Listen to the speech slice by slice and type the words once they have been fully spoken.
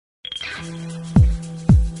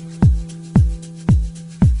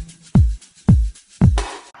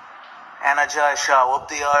Energize Show, up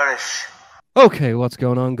the Irish. Okay, what's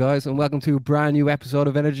going on, guys? And welcome to a brand new episode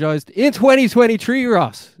of Energized in 2023.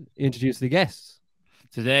 Ross, introduce the guests.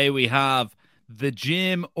 Today we have the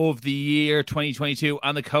Gym of the Year 2022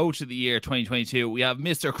 and the Coach of the Year 2022. We have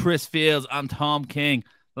Mr. Chris Fields and Tom King.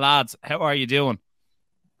 Lads, how are you doing?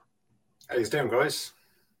 How you doing, guys?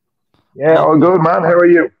 Yeah, all good, man. How are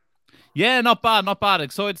you? Yeah, not bad, not bad.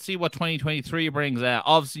 Excited to see what 2023 brings.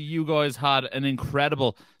 Obviously, you guys had an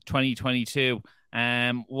incredible 2022.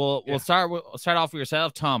 We'll start off with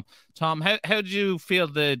yourself, Tom. Tom, how did you feel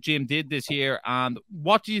the gym did this year, and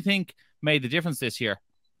what do you think made the difference this year?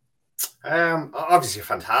 Obviously a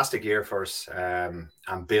fantastic year for us. And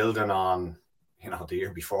building on, the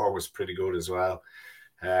year before was pretty good as well.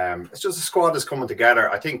 It's just a squad that's coming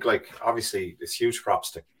together. I think, obviously, it's huge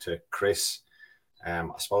props to Chris. I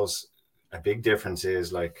suppose a big difference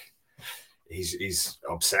is he's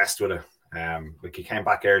obsessed with it. He came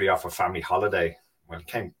back early off a family holiday. Well, he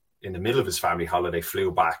came in the middle of his family holiday,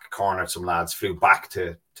 flew back, cornered some lads, flew back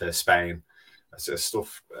to Spain. That's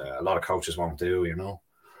stuff a lot of coaches won't do,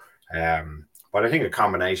 But I think a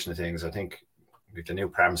combination of things. I think with the new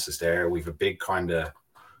premises there, we've a big kind of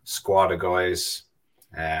squad of guys,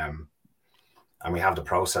 and we have the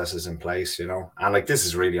processes in place, And this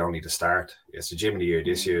is really only the start. It's the Gym of the Year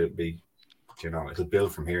this year. It'll be, it'll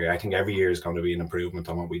build from here. I think every year is going to be an improvement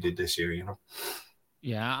on what we did this year,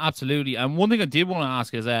 Yeah, absolutely. And one thing I did want to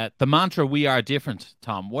ask is the mantra "We are different."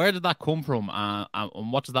 Tom, where did that come from,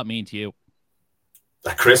 and what does that mean to you?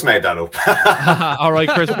 Chris made that up. All right,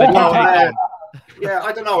 Chris. Yeah,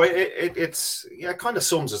 I don't know. It's kind of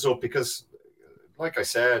sums us up because, like I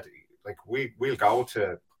said, we'll go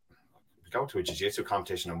to a jiu-jitsu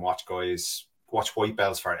competition and watch white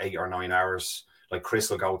belts for 8 or 9 hours. Like Chris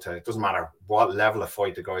will go to, it doesn't matter what level of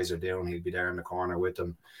fight the guys are doing, he'll be there in the corner with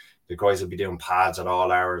them. The guys will be doing pads at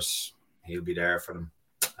all hours. He'll be there for them.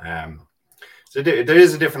 So there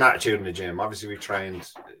is a different attitude in the gym. Obviously, we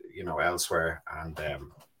trained, elsewhere, and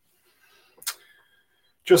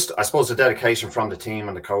just I suppose the dedication from the team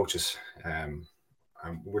and the coaches. And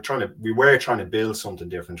we were trying to build something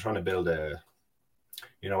different. Trying to build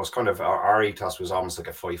it's kind of our ethos was almost like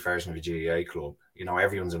a fight version of a GAA club.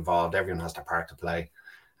 Everyone's involved. Everyone has their part to play,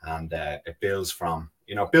 and it builds from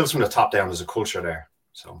the top down. There's a culture there.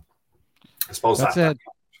 So I suppose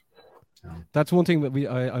that's one thing that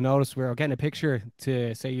I noticed. We were getting a picture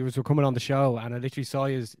to say you were coming on the show, and I literally saw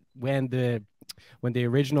you when the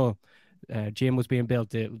original gym was being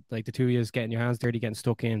built. The 2 years getting your hands dirty, getting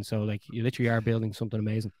stuck in. So you literally are building something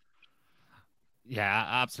amazing. Yeah,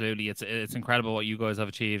 absolutely. It's incredible what you guys have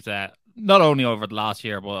achieved. Not only over the last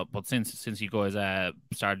year, but since you guys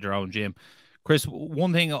started your own gym. Chris,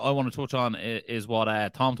 one thing I want to touch on is what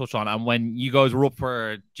Tom touched on. And when you guys were up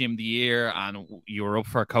for Gym of the Year and you were up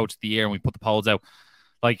for Coach of the Year and we put the polls out,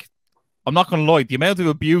 I'm not going to lie, the amount of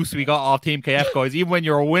abuse we got off Team KF guys, even when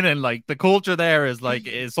you're winning, the culture there is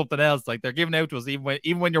something else. They're giving out to us,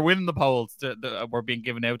 even when you're winning the polls, we're being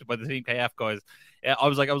given out by the Team KF guys. I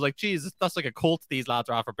was like, geez, that's like a cult these lads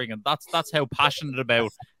are after bringing. That's how passionate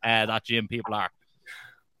about that gym people are.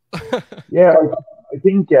 Yeah, I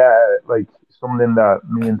think something that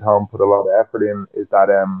me and Tom put a lot of effort in is that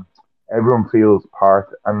everyone feels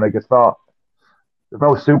part, and it's not. There's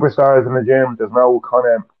no superstars in the gym. There's no kind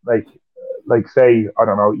of say, I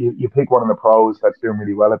don't know, you pick one of the pros that's doing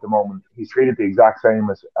really well at the moment. He's treated the exact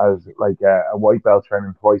same as a white belt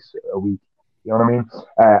training twice a week. You know what I mean?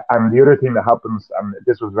 And the other thing that happens, and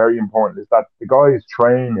this was very important, is that the guys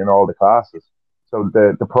train in all the classes. So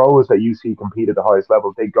the pros that you see compete at the highest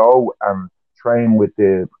level, they go and train with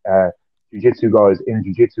the jiu-jitsu guys in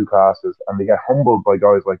jiu-jitsu classes, and they get humbled by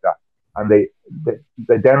guys like that. And they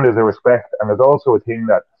then there's a respect, and there's also a thing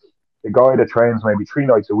that the guy that trains maybe 3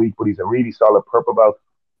 nights a week, but he's a really solid purple belt,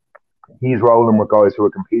 he's rolling with guys who are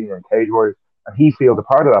competing in Cage Warriors, and he feels a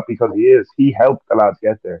part of that because he helped the lads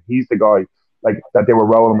get there. He's the guy that they were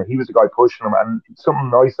rolling with. He was the guy pushing them, and something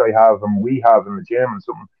nice I have and we have in the gym, and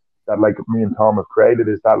something that me and Tom have created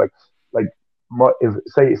is that if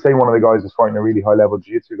say one of the guys is fighting a really high level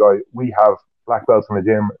jiu-jitsu guy, we have black belts in the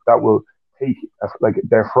gym that will take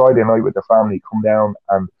their Friday night with their family, come down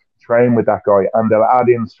and train with that guy, and they'll add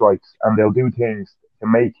in strikes and they'll do things to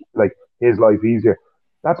make his life easier.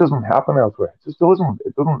 That doesn't happen elsewhere. It just doesn't.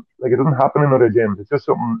 It doesn't happen in other gyms. It's just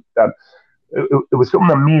something that it was something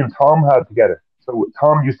that me and Tom had together. So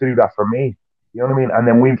Tom used to do that for me. You know what I mean? And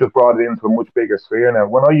then we've just brought it into a much bigger sphere now.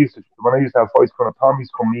 When I used to have fights coming up, Tom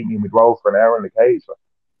used to come meet me and we'd roll for an hour in the cage.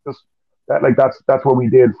 That's what we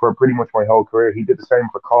did for pretty much my whole career. He did the same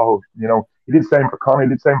for Cahill, he did the same for Connie, he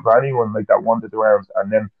did the same for anyone like that wanted the rounds.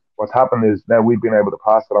 And then what's happened is now we've been able to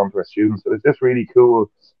pass it on to our students. So it's just really cool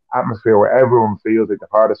atmosphere where everyone feels like they're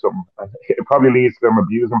part of something. And it probably leads to them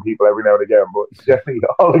abusing people every now and again, but it's definitely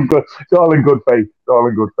all in good. It's all in good faith. It's all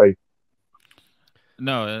in good faith.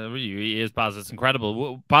 No, it really is, Baz. It's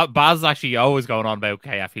incredible. Baz is actually always going on about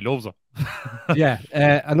KF. He loves it. Yeah.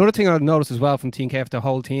 Another thing I've noticed as well from Team KF, the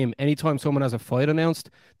whole team, anytime someone has a fight announced,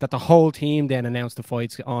 that the whole team then announce the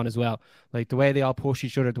fights on as well. Like the way they all push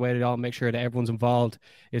each other, the way they all make sure that everyone's involved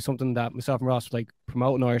is something that myself and Ross, like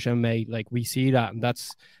promoting Irish MMA, like we see that. And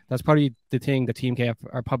that's probably the thing that Team KF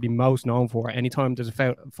are probably most known for. Anytime there's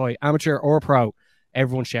a fight, amateur or pro,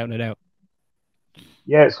 everyone's shouting it out.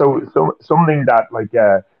 Yeah, so something that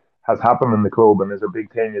has happened in the club and is a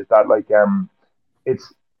big thing is that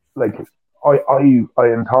it's like I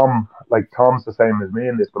and Tom, like Tom's the same as me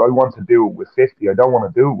in this, but I want to do it with 50. I don't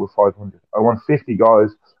want to do it with 500. I want 50 guys.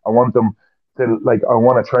 I want them to I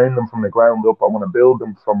want to train them from the ground up. I want to build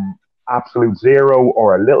them from absolute zero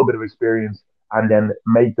or a little bit of experience and then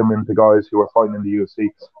make them into guys who are fighting in the UFC.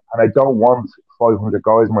 And I don't want 500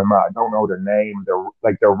 guys in my mat. I don't know their name.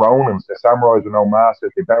 They're Ronins, they're samurais with no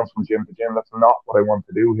masters. They bounce from gym to gym. That's not what I want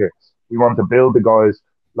to do here. We want to build the guys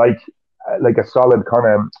like a solid kind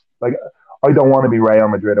of I don't want to be Real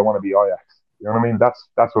Madrid. I want to be Ajax. You know what I mean? That's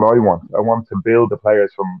what I want. I want to build the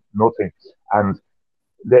players from nothing, and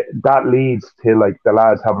that leads to the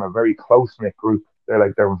lads having a very close knit group.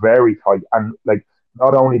 They're very tight, and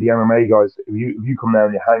not only the MMA guys. If you come down,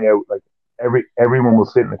 and you hang out, everyone will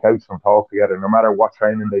sit in the couch and talk together, no matter what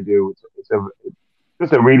training they do. It's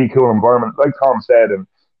just a really cool environment, like Tom said, and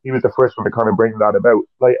he was the first one to kind of bring that about,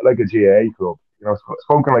 like a GAA club.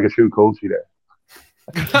 Spoken like a true culture there.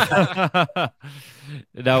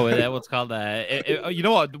 No, what's called you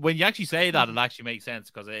know what? When you actually say that, it actually makes sense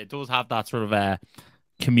because it does have that sort of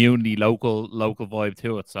community, local vibe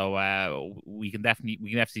to it. So we can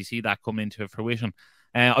definitely see that come into fruition.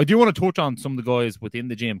 I do want to touch on some of the guys within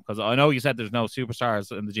the gym because I know you said there's no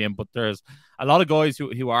superstars in the gym, but there's a lot of guys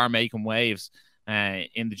who are making waves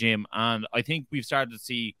in the gym, and I think we've started to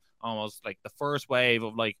see almost like the first wave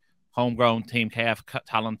of homegrown Team KF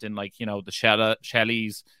talent in the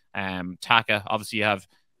Shelleys, Taka. Obviously, you have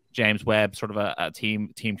James Webb, sort of a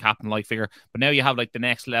team captain-like figure. But now you have the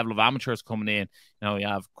next level of amateurs coming in. You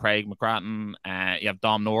have Craig McGrattan, you have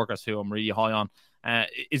Dom Norcus, who I'm really high on.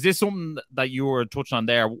 Is this something that you were touching on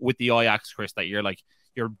there with the Ajax, Chris, that you're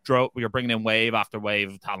bringing in wave after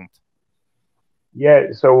wave of talent?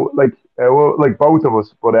 Yeah, so both of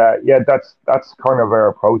us, but yeah, that's kind of our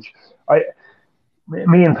approach.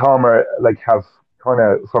 Me and Tom are have kind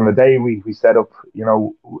of from the day we set up,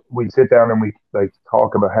 we sit down and we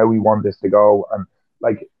talk about how we want this to go, and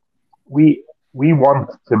we want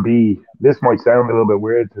to be. This might sound a little bit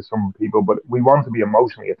weird to some people, but we want to be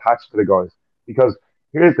emotionally attached to the guys because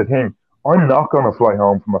here's the thing: I'm not going to fly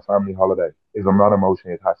home from a family holiday if I'm not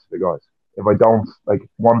emotionally attached to the guys. If I don't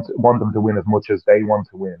want them to win as much as they want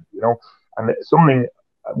to win, and it's something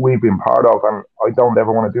we've been part of, and I don't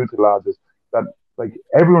ever want to do to the lads is that.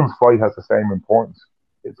 Everyone's fight has the same importance.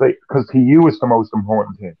 It's because to you it's the most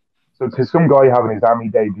important thing. So to some guy having his AMI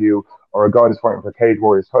debut or a guy that's fighting for Cage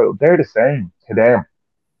Warriors title, they're the same to them. It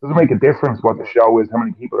doesn't make a difference what the show is, how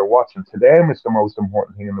many people are watching. To them, it's the most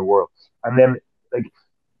important thing in the world. And then,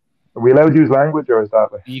 are we allowed to use language, or is that?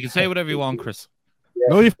 You can say whatever you want, Chris. Yeah.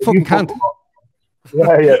 No, you fucking can't.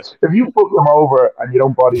 Yeah. If you put them over and you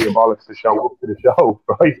don't bother your bollocks to show up to the show,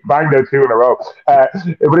 right? Banged out 2 in a row. But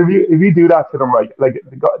if you do that to them,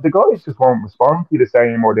 the guys just won't respond to you the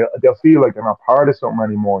same, or they'll feel like they're not part of something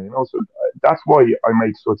anymore. So that's why I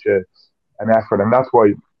make such an effort, and that's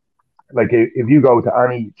why, if you go to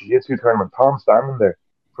any jiu-jitsu tournament, Tom's standing there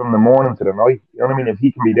from the morning to the night. You know what I mean? If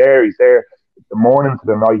he can be there, he's there. The morning to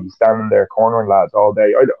the night, he's standing there cornering lads all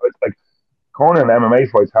day. Cornering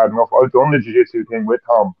MMA fights hard enough. I've done the jiu-jitsu thing with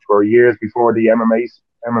Tom for years before the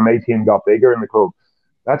MMA team got bigger in the club.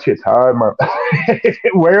 That shit's hard, man.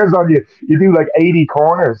 It wears on you. You do 80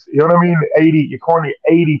 corners. You know what I mean? You corner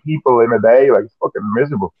 80 people in a day. It's fucking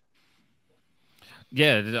miserable.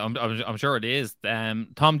 Yeah, I'm sure it is.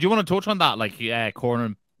 Tom, do you want to touch on that?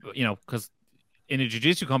 Cornering, because in a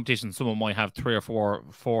jiu-jitsu competition, someone might have 3 or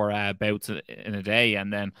 4 bouts in a day,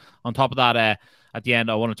 and then on top of that, at the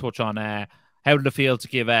end, I want to touch on how did it feel to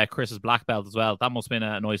give Chris his black belt as well? That must have been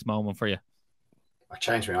a nice moment for you. I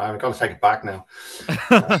changed me. I'm going to take it back now.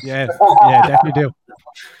 yeah, definitely do.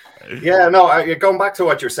 Yeah, no, going back to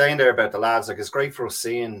what you're saying there about the lads, like it's great for us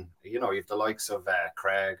seeing, you know, you've the likes of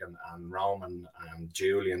Craig and Roman and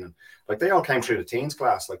Julian, and like they all came through the teens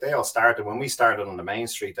class. Like they all started when we started on the main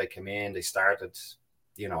street. They came in, they started,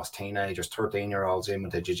 you know, as teenagers, 13-year-olds in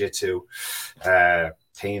with the jiu-jitsu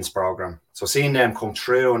teens program. So seeing them come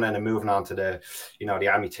through and then moving on to the, you know, the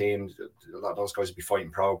army team, a lot of those guys will be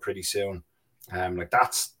fighting pro pretty soon. Like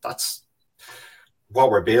that's what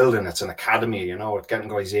we're building. It's an academy, you know, getting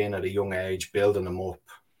guys in at a young age, building them up,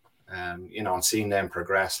 you know, and seeing them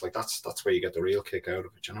progress. Like that's where you get the real kick out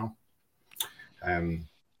of it, you know.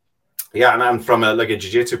 Yeah, and from a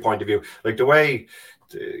jiu-jitsu point of view, like the way,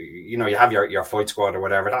 you know, you have your fight squad or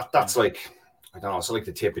whatever, that's like, I don't know, it's like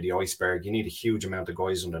the tip of the iceberg. You need a huge amount of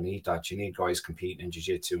guys underneath that. You need guys competing in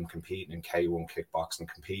jiu-jitsu and competing in K1 kickboxing,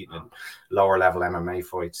 competing in lower level MMA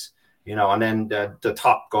fights, you know, and then the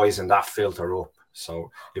top guys in that filter up.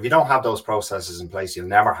 So if you don't have those processes in place, you'll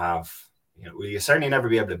never have, you know, you'll certainly never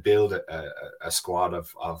be able to build a squad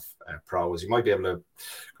of pros. You might be able to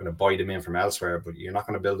kind of buy them in from elsewhere, but you're not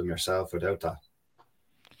going to build them yourself without that.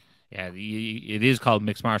 Yeah, it is called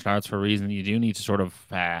mixed martial arts for a reason. You do need to sort of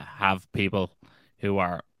have people who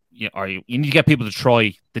are, you need to get people to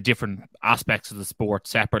try the different aspects of the sport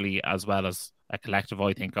separately as well as a collective,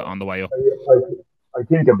 I think, on the way up. I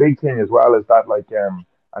think a big thing as well is that, like,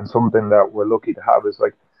 and something that we're lucky to have is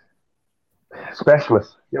like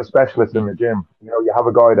specialists. You have specialists in the gym. You know, you have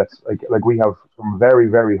a guy that's like we have some very,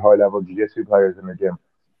 very high level jiu-jitsu players in the gym.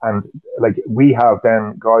 And like we have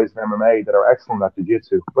then guys in MMA that are excellent at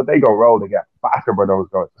jiu-jitsu, but they go roll, they get battered by those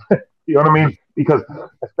guys. You know what I mean? Because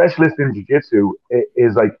a specialist in jiu-jitsu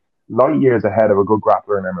is like light years ahead of a good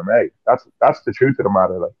grappler in MMA. That's the truth of the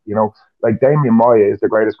matter. Like, you know, like Damian Maia is the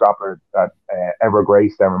greatest grappler that ever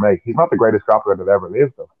graced MMA. He's not the greatest grappler that ever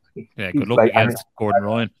lived, though. Yeah, good luck against Gordon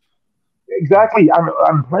Ryan. Exactly,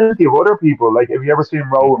 and plenty of other people. Like, have you ever seen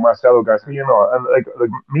Roll with Marcelo Garcia? You know, and like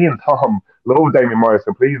me and Tom love Damian Maia,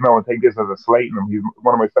 so please no one take this as a slight. He's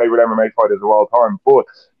one of my favorite MMA fighters of all time. But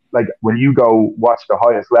like when you go watch the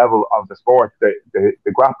highest level of the sport, the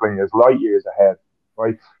grappling is light years ahead,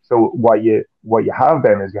 right? So what you have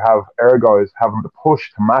then is you have our guys having to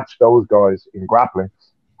push to match those guys in grappling.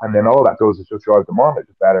 And then all that does is just drive them on.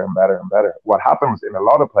 It's better and better and better. What happens in a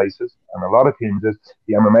lot of places and a lot of teams is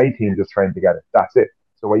the MMA team just train together. That's it.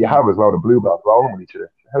 So what you have is a lot of blue belts rolling with each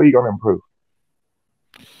other. How are you going to improve?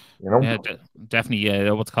 You know? Yeah, definitely. Yeah,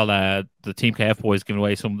 what's called the Team KF boys giving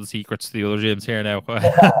away some of the secrets to the other gyms here now.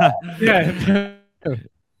 Yeah.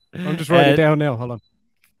 I'm just writing it down now. Hold on.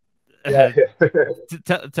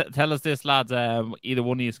 Tell us this, lads. Either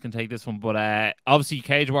one of you can take this one, but obviously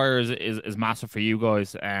Cage Warriors is massive for you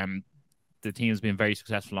guys. The team has been very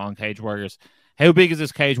successful on Cage Warriors. How big is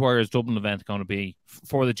this Cage Warriors Dublin event going to be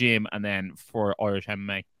for the gym and then for Irish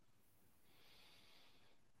MMA?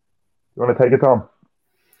 You want to take it, Tom?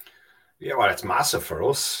 Yeah, well, it's massive for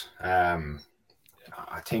us. I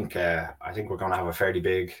think we're going to have a fairly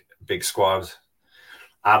big squad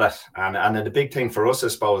at it, and then the big thing for us, I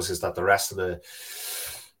suppose, is that the rest of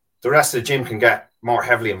the gym can get more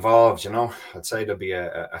heavily involved. You know, I'd say there'll be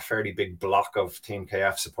a fairly big block of Team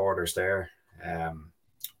KF supporters there,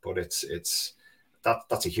 but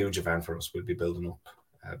that's a huge event for us. We'll be building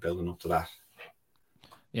up to that.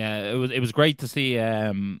 Yeah, it was great to see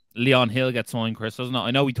Leon Hill get signed, Chris, wasn't it?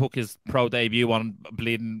 I know he took his pro debut on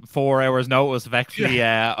bleeding 4 hours notice, effectively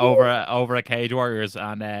over at Cage Warriors,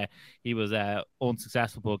 and he was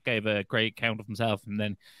unsuccessful, but gave a great count of himself. And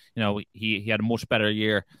then, you know, he had a much better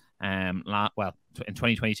year. In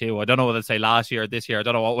 2022, I don't know what I'd say last year or this year. I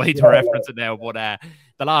don't know what way to reference it now, but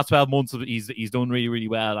the last 12 months he's done really, really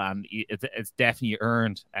well, and it's definitely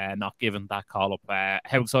earned, not given that call up.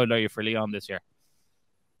 How excited are you for Leon this year?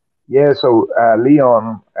 Yeah, so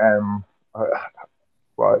Leon, it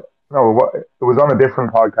was on a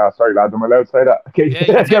different podcast. Sorry, lads, am I allowed to say that? Okay,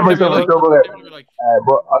 get myself in trouble there.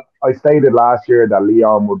 But I stated last year that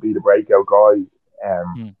Leon would be the breakout guy,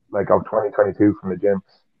 like of 2022 from the gym,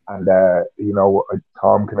 and you know,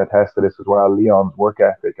 Tom can attest to this as well. Leon's work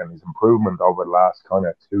ethic and his improvement over the last kind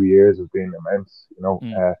of 2 years has been immense. You know,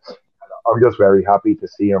 I'm just very happy to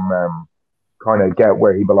see him kind of get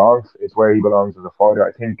where he belongs. It's where he belongs as a fighter.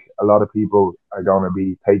 I think a lot of people are going to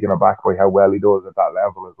be taken aback by how well he does at that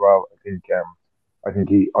level as well. I think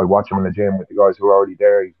I watch him in the gym with the guys who are already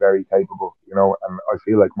there. He's very capable, you know, and I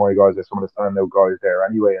feel like my guys are some of the standout guys there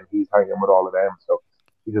anyway, and he's hanging with all of them. So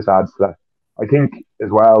he just adds to that. I think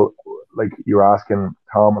as well, like you're asking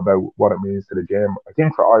Tom about what it means to the gym. I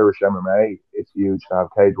think for Irish MMA, it's huge to have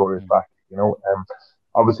Cage Warriors back, you know.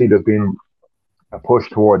 Obviously there's been a push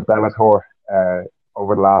towards Bellator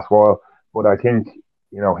over the last while, but I think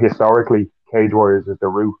historically, Cage Warriors is the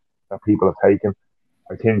route that people have taken.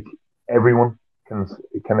 I think everyone can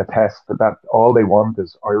attest that all they want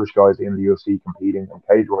is Irish guys in the UFC competing, and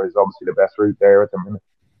Cage Warriors is obviously the best route there at the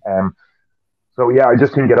minute. So yeah, I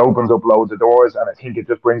just think it opens up loads of doors, and I think it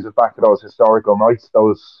just brings us back to those historical nights,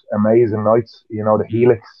 those amazing nights. The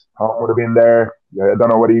Helix. Tom would have been there. Yeah, I don't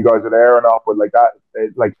know whether you guys were there or not, but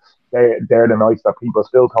they're the nights that people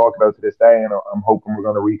still talk about to this day, and I'm hoping we're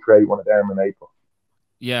going to recreate one of them in April.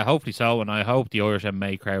 Yeah, hopefully so, and I hope the Irish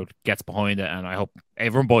MMA crowd gets behind it, and I hope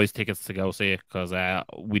everyone buys tickets to go see it, because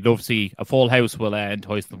we'd love to see a full house will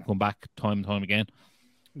entice them to come back time and time again.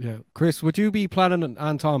 Yeah, Chris, would you be planning,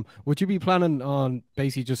 and Tom, would you be planning on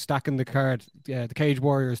basically just stacking the card, the Cage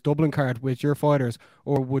Warriors Dublin card with your fighters,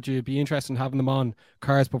 or would you be interested in having them on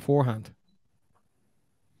cards beforehand?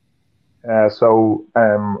 So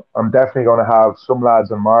I'm definitely going to have some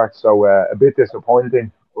lads in March, so a bit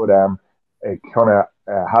disappointing, but it kind of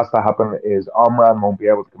has to happen is Omran won't be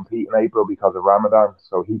able to compete in April because of Ramadan,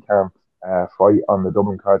 so he can't fight on the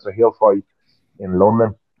Dublin card, so he'll fight in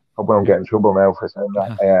London. Hope I don't get in trouble now for saying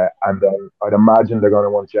that. And then I'd imagine they're going to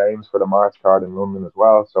want James for the March card in London as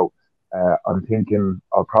well, so I'm thinking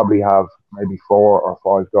I'll probably have maybe 4 or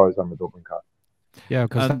 5 guys on the Dublin card. Yeah,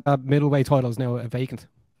 because that middleweight title is now vacant.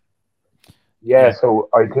 Yeah, so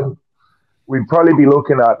I think we'd probably be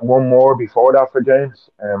looking at one more before that for James.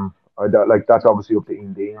 That's obviously up to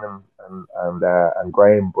Ian Dean and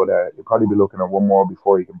Graham, but you'll probably be looking at one more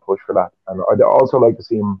before he can push for that. And I'd also like to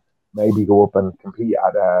see him maybe go up and compete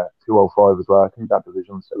at 205 as well. I think that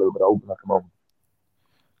division's a little bit open at the moment.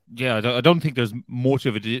 Yeah, I don't think there's much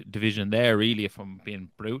of a division there, really, if I'm being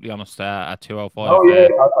brutally honest, at 205. Oh, yeah.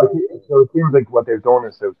 So it seems like what they've done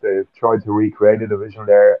is they've tried to recreate a division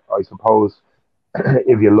there. I suppose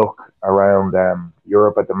if you look around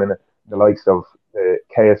Europe at the minute, the likes of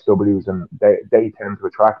KSWs, and they tend to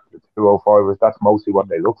attract the 205ers. That's mostly what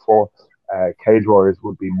they look for. Cage Warriors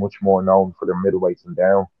would be much more known for their middleweights and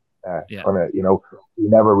down. You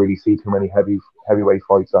never really see too many heavyweight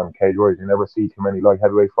fights on Cage Warriors. You never see too many light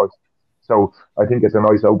heavyweight fights. So I think it's a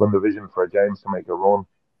nice open division for James to make a run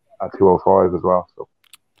at 205 as well. So.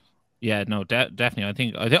 Yeah, no, definitely.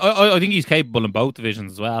 I think he's capable in both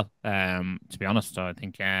divisions as well. To be honest, I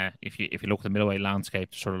think if you look at the middleweight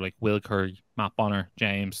landscape, sort of like Will Curry, Matt Bonner,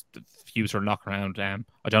 James, the few sort of knock around.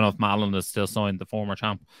 I don't know if Malin is still signed, the former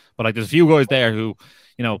champ, but there's a few guys there who,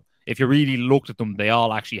 if you really looked at them, they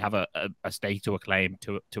all actually have a stake to a claim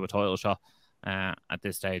to a title shot at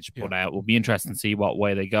this stage. Yeah. But it will be interesting to see what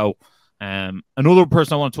way they go. Another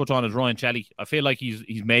person I want to touch on is Ryan Shelley. I feel like he's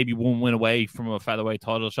maybe one win away from a featherweight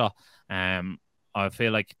title shot. I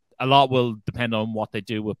feel like a lot will depend on what they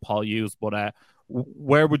do with Paul Hughes, but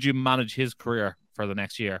where would you manage his career for the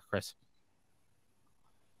next year, Chris?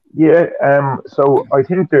 Yeah, so I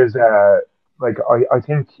think there's I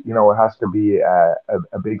think it has to be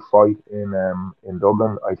a big fight in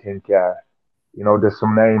Dublin. I think there's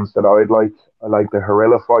some names that I'd like. I like the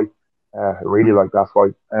Harilla fight. I really like that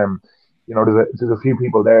fight. There's a few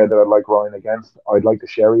people there that I'd like Ryan against. I'd like the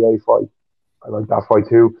Cherrier fight. I like that fight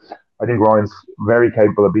too. I think Ryan's very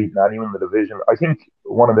capable of beating anyone in the division. I think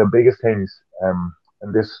one of the biggest things,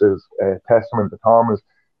 and this is a testament to Tom, is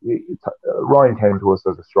Ryan came to us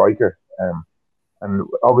as a striker. And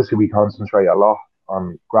obviously we concentrate a lot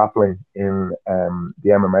on grappling in the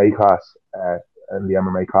MMA class, and the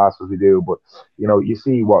MMA classes we do. But, you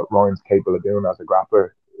see what Ryan's capable of doing as a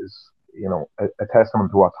grappler is, a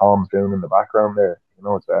testament to what Tom's doing in the background there.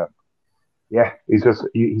 It's he's just,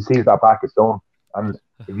 he sees that back, it's done. And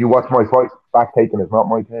if you watch my fight, back taking is not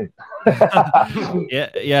my thing.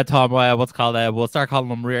 yeah, Tom, what's called, we'll start calling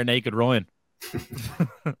him Rear Naked Ryan.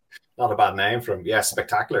 Not a bad name for him. Yeah,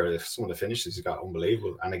 spectacular. If some of the finishes he's got,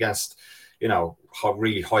 unbelievable. And against,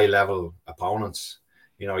 really high level opponents,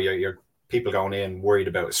 you're people going in worried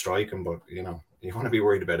about striking, but you want to be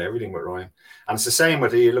worried about everything with Ryan. And it's the same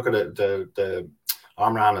with you look at the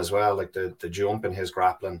Omran as well, like the jump in his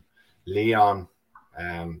grappling. Leon,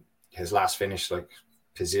 his last finish, like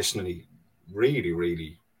positionally, really,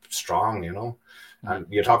 really strong, And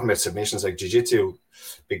you're talking about submissions, like jiu-jitsu,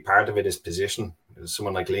 big part of it is position.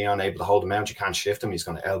 Someone like Leon able to hold him out, you can't shift him, he's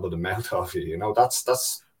going to elbow the mouth off you.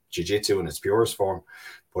 That's jiu-jitsu in its purest form.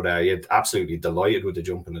 But you're absolutely delighted with the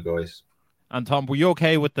jump in the guys. And Tom, were you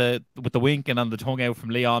okay with the winking and the tongue out from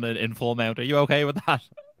Leon in full mount? Are you okay with that?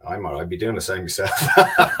 I'd be doing the same myself.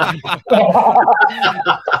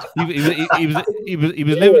 he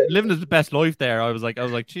was living his best life there. I was like,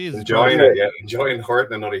 geez, enjoying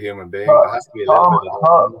hurting another human being. There has to be a little bit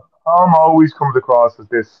of Tom always comes across as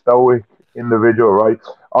this stoic individual, right?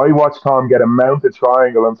 I watched Tom get a mounted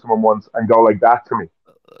triangle on someone once and go like that to me.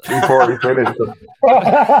 before he finished them.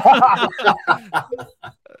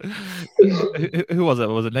 Who was it?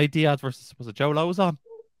 Was it Nate Diaz versus, was it Joe Lozon?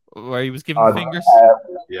 Where he was giving fingers?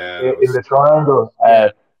 In the triangle.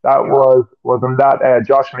 That wasn't that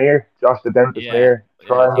Josh the dentist Neer.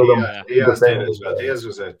 Triangle them. Diaz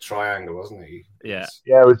was a triangle, wasn't he? Yeah.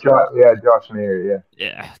 Yeah, it was Josh Neer,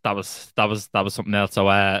 Yeah, that was something else. So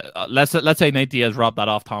let's say Nate Diaz robbed that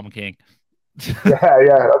off Tom King. yeah,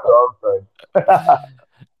 that's what I'm saying.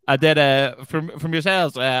 And then from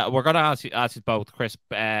yourselves, we're gonna ask you both, Chris,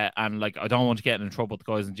 and like I don't want to get in trouble with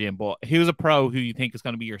the guys in the gym, but who's a pro who you think is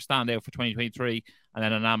going to be your standout for 2023, and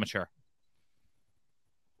then an amateur?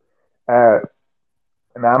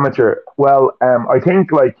 An amateur. Well, I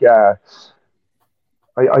think I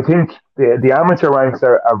think the amateur ranks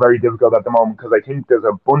are very difficult at the moment because I think there's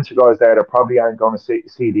a bunch of guys there that probably aren't going to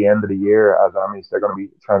see the end of the year as amis. They're going to be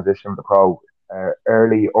transitioning to pro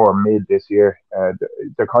early or mid this year.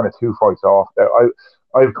 They're kind of 2 fights off.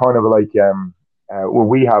 I've kind of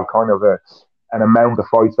we have kind of an amount of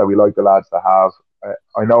fights that we like the lads to have.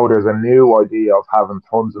 I know there's a new idea of having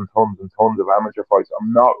tons and tons and tons of amateur fights.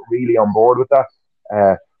 I'm not really on board with that.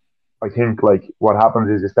 I think like what happens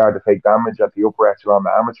is you start to take damage at the upper echelon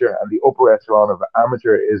of amateur, and the upper echelon of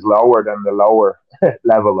amateur is lower than the lower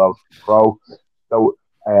level of pro. So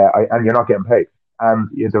and you're not getting paid, and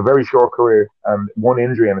it's a very short career, and one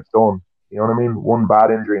injury and it's done. You know what I mean? One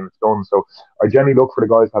bad injury and it's done. So I generally look for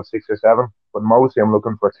the guys to have 6 or 7, but mostly I'm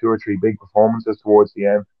looking for 2 or 3 big performances towards the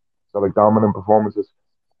end. So like dominant performances.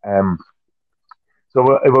 So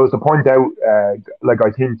if I was to point out,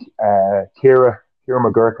 I think Kira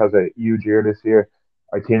McGurk has a huge year this year.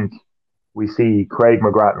 I think we see Craig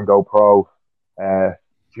McGrattan go pro,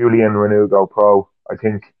 Julian Renew go pro. I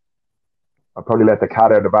think I'll probably let the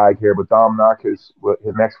cat out of the bag here, but Dom Narcus,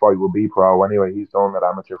 his next fight will be pro anyway. He's done that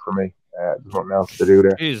amateur for me. There's nothing else to do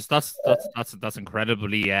there. Jeez, that's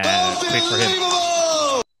incredibly quick for him.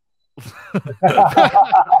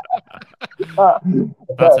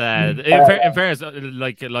 That's in fairness,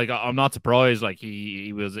 like I'm not surprised. Like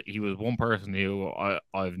he was one person who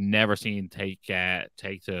I've never seen take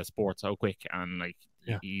to sport so quick, and like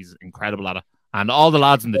he's incredible at it. And all the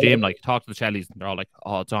lads in the gym, like talk to the Shelleys, and they're all like,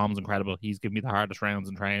 "Oh, Tom's incredible. He's giving me the hardest rounds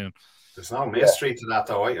in training." There's no mystery to that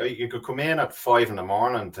though. You could come in at 5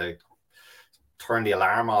 a.m. to turn the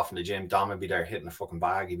alarm off in the gym. Dom would be there hitting a fucking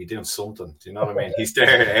bag. He'd be doing something. Do you know what I mean? He's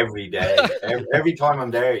there every day. Every time I'm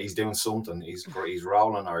there, he's doing something. He's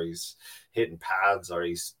rolling, or he's hitting pads, or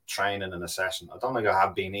he's training in a session. I don't think I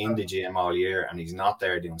have been in the gym all year and he's not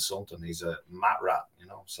there doing something. He's a mat rat, you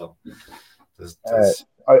know. So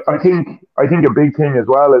I think a big thing as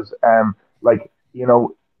well is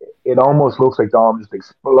it almost looks like Dom just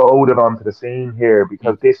exploded onto the scene here,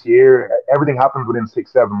 because this year everything happened within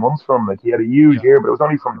 6-7 months from him. Like he had a huge year, but it was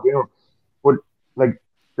only from June. But like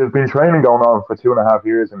there's been training going on for 2.5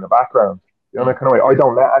 years in the background. You know, that kind of way. I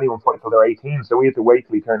don't let anyone fight till they're 18, so we had to wait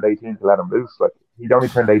till he turned 18 to let him loose. Like he'd only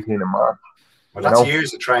turned 18 in March. Well, that's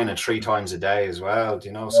years of training 3 times a day as well. Do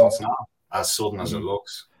you know? So it's not as sudden as it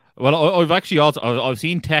looks. Well, I've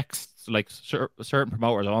seen texts, like certain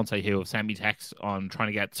promoters, I won't say who, have sent me texts on trying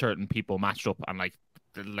to get certain people matched up, and like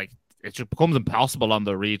it just becomes impossible on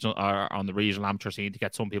the regional amateur scene to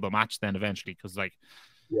get some people matched then eventually, because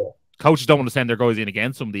coaches don't want to send their guys in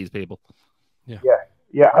against some of these people.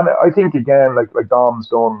 Yeah, and I think again, like Dom's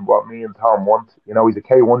done what me and Tom want. You know, he's a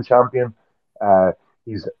K1 champion.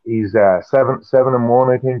 He's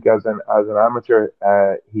 7-1, I think, as an amateur.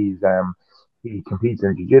 He competes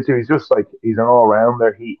in jiu-jitsu. He's just like, he's an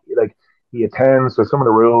all-rounder. He attends. So some of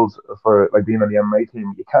the rules for like being on the MMA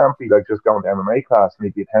team, you can't be like just going to MMA class. You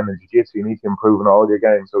need to attend jiu-jitsu. You need to improve in all your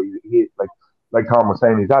games. So he like Tom was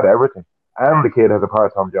saying, he's at everything. And the kid has a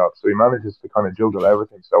part-time job, so he manages to kind of juggle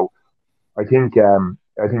everything. So I think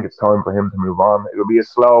it's time for him to move on. It'll be a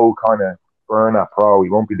slow kind of burn at pro. He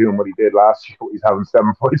won't be doing what he did last year. He's having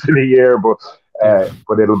 7 fights in a year, but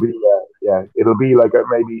it'll be like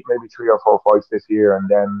maybe 3 or 4 fights this year, and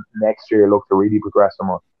then next year look to really progress them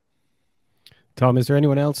on. Tom, is there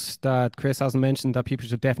anyone else that Chris hasn't mentioned that people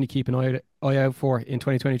should definitely keep an eye out for in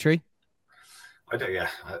 2023? I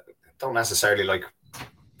don't necessarily like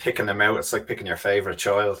picking them out. It's like picking your favorite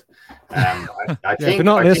child. I think they're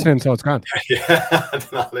not listening, so it's grand.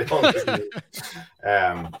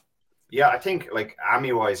 I think like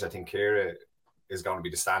Ami wise, I think Kira is going to be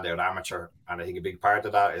the standout amateur, and I think a big part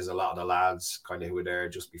of that is a lot of the lads kind of who were there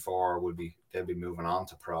just before they'll be moving on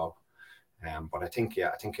to pro. But I think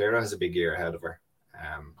Kira has a big year ahead of her,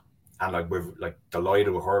 and like we're like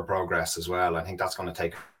delighted with her progress as well. I think that's going to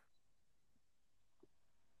take.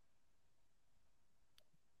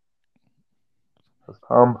 Has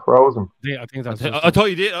Tom frozen? Yeah, I think that's. I thought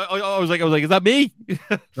you did. I was like, is that me?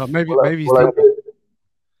 No, maybe Well, maybe he's well,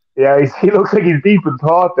 yeah, he looks like he's deep in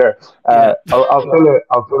thought there. Yeah. I'll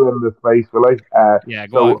fill in the space, will I? Yeah,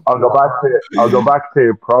 go on. I'll go back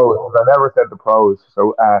to pros. I never said the pros.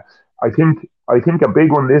 So I think a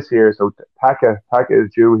big one this year. So Taka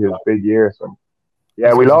is due his big year. So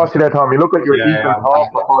yeah, we lost you there, Tom. You look like you're deep in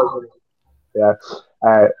thought. Yeah.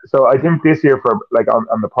 So I think this year for like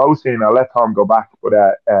on the pro scene, I'll let Tom go back, but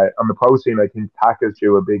on the pro scene, I think Taka's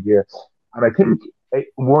due a big year, and I think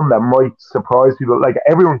one that might surprise people. Like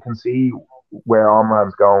everyone can see where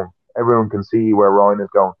Omran's going, everyone can see where Ryan is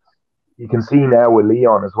going. You can see now with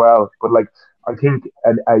Leon as well. But like I think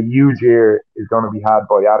a huge year is going to be had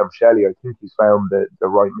by Adam Shelley. I think he's found the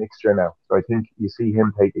right mixture now. So I think you see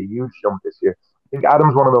him take a huge jump this year. I think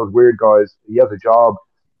Adam's one of those weird guys. He has a job.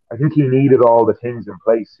 I think he needed all the things in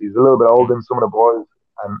place. He's a little bit older than some of the boys,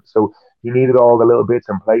 and so he needed all the little bits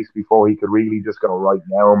in place before he could really just go right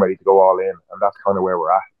now and ready to go all in. And that's kind of where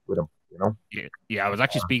we're at with him, you know. Yeah, I was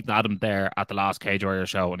actually speaking to Adam there at the last Cage Warrior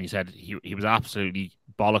show, and he said he was absolutely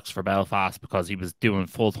bollocks for Belfast because he was doing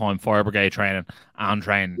full-time fire brigade training and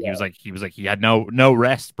training. Yeah. He was like he had no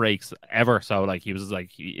rest breaks ever. So like he was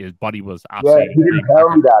like his body was absolutely. Yeah, he didn't tell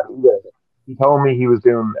me that either. He told me he was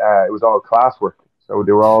doing it was all classwork. So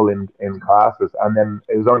they were all in classes, and then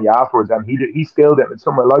it was only afterwards. And he still did. It's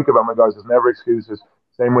something I like about my guys. There's never excuses.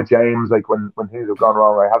 Same with James. Like when things have gone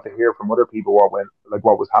wrong, I have to hear from other people what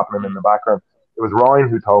was happening in the background. It was Ryan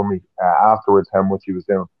who told me afterwards how much he was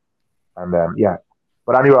doing, and yeah.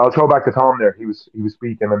 But anyway, I'll throw back to Tom there. He was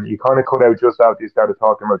speaking, and you kind of cut out just after you started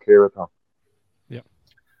talking about Kira, Tom. Yeah.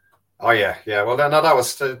 Oh yeah. Well, then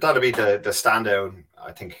that'll be the standout.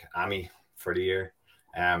 I think Ami for the year,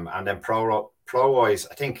 and then pro-wise,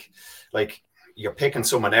 I think like you're picking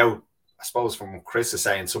someone out, I suppose, from what Chris is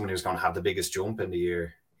saying, someone who's going to have the biggest jump in the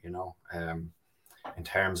year, you know, in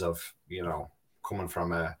terms of, you know, coming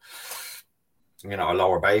from a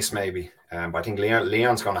lower base maybe. But I think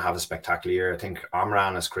Leon's going to have a spectacular year. I think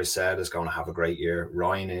Omran, as Chris said, is going to have a great year.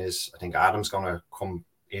 Ryan is. I think Adam's going to come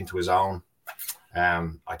into his own.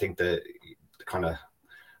 I think the kind of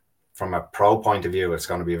from a pro point of view, it's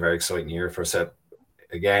going to be a very exciting year for us.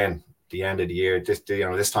 Again, the end of the year,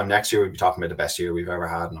 this time next year we'll be talking about the best year we've ever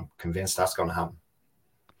had, and I'm convinced that's going to happen.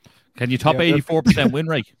 Can you top 84% win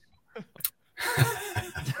rate?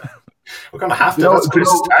 We're going to have to. That's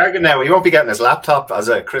Chris's target now. He won't be getting his laptop as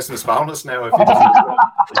a Christmas bonus now if he doesn't.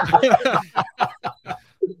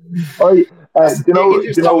 Well, now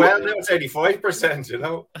it's 85%. You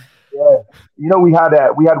know. Yeah, you know, we had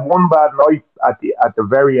one bad night at the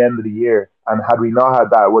very end of the year, and had we not had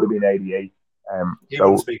that, it would have been 88. He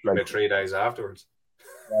wouldn't speak about 3 days afterwards.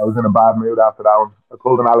 I was in a bad mood after that one. I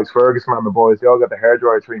pulled an Alex Ferguson on the boys. They all got the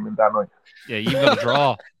hairdryer treatment that night. Yeah, you got a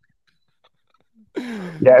draw.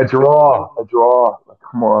 Yeah, a draw. Like,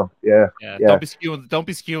 come on, yeah. Don't be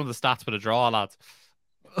skewing the stats with a draw, lads.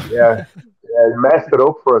 yeah, messed it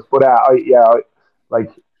up for us. But I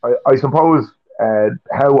suppose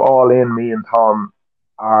how all in me and Tom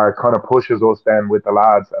are kind of pushes us then with the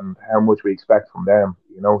lads and how much we expect from them.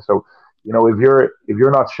 You know, so. You know, if you're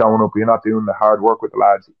not showing up, you're not doing the hard work with the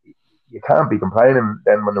lads, you can't be complaining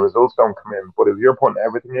then when the results don't come in. But if you're putting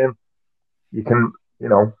everything in, you can, you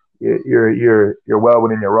know, you're well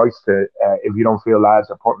within your rights to. If you don't feel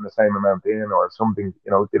lads are putting the same amount in, or if something,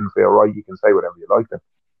 you know, didn't feel right, you can say whatever you like then.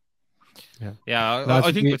 Yeah.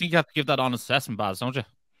 I think you have to give that honest assessment, Baz, don't you?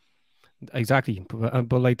 Exactly,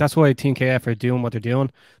 but like that's why Team KF are doing what they're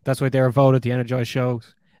doing. That's why they're voted the Energize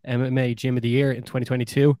Show's MMA Gym of the Year in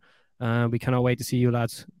 2022. We cannot wait to see you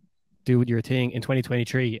lads do your thing in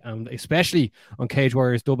 2023, and especially on Cage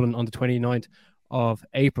Warriors Dublin on the 29th of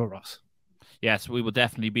April, Ross. Yes, we will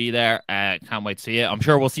definitely be there. Can't wait to see it. I'm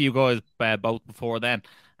sure we'll see you guys both before then.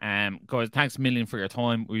 Guys, thanks a million for your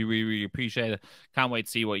time. We really appreciate it. Can't wait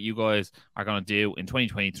to see what you guys are going to do in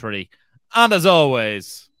 2023. And as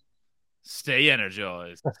always, stay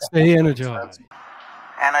energized. Stay energized.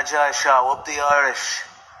 Energize Show, up the Irish.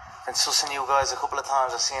 Been sussing you guys a couple of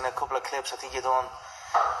times. I've seen a couple of clips. I think you've done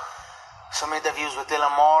some interviews with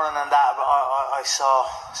Dylan Moran and that I saw.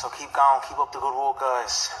 So keep going. Keep up the good work,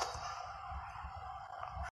 guys.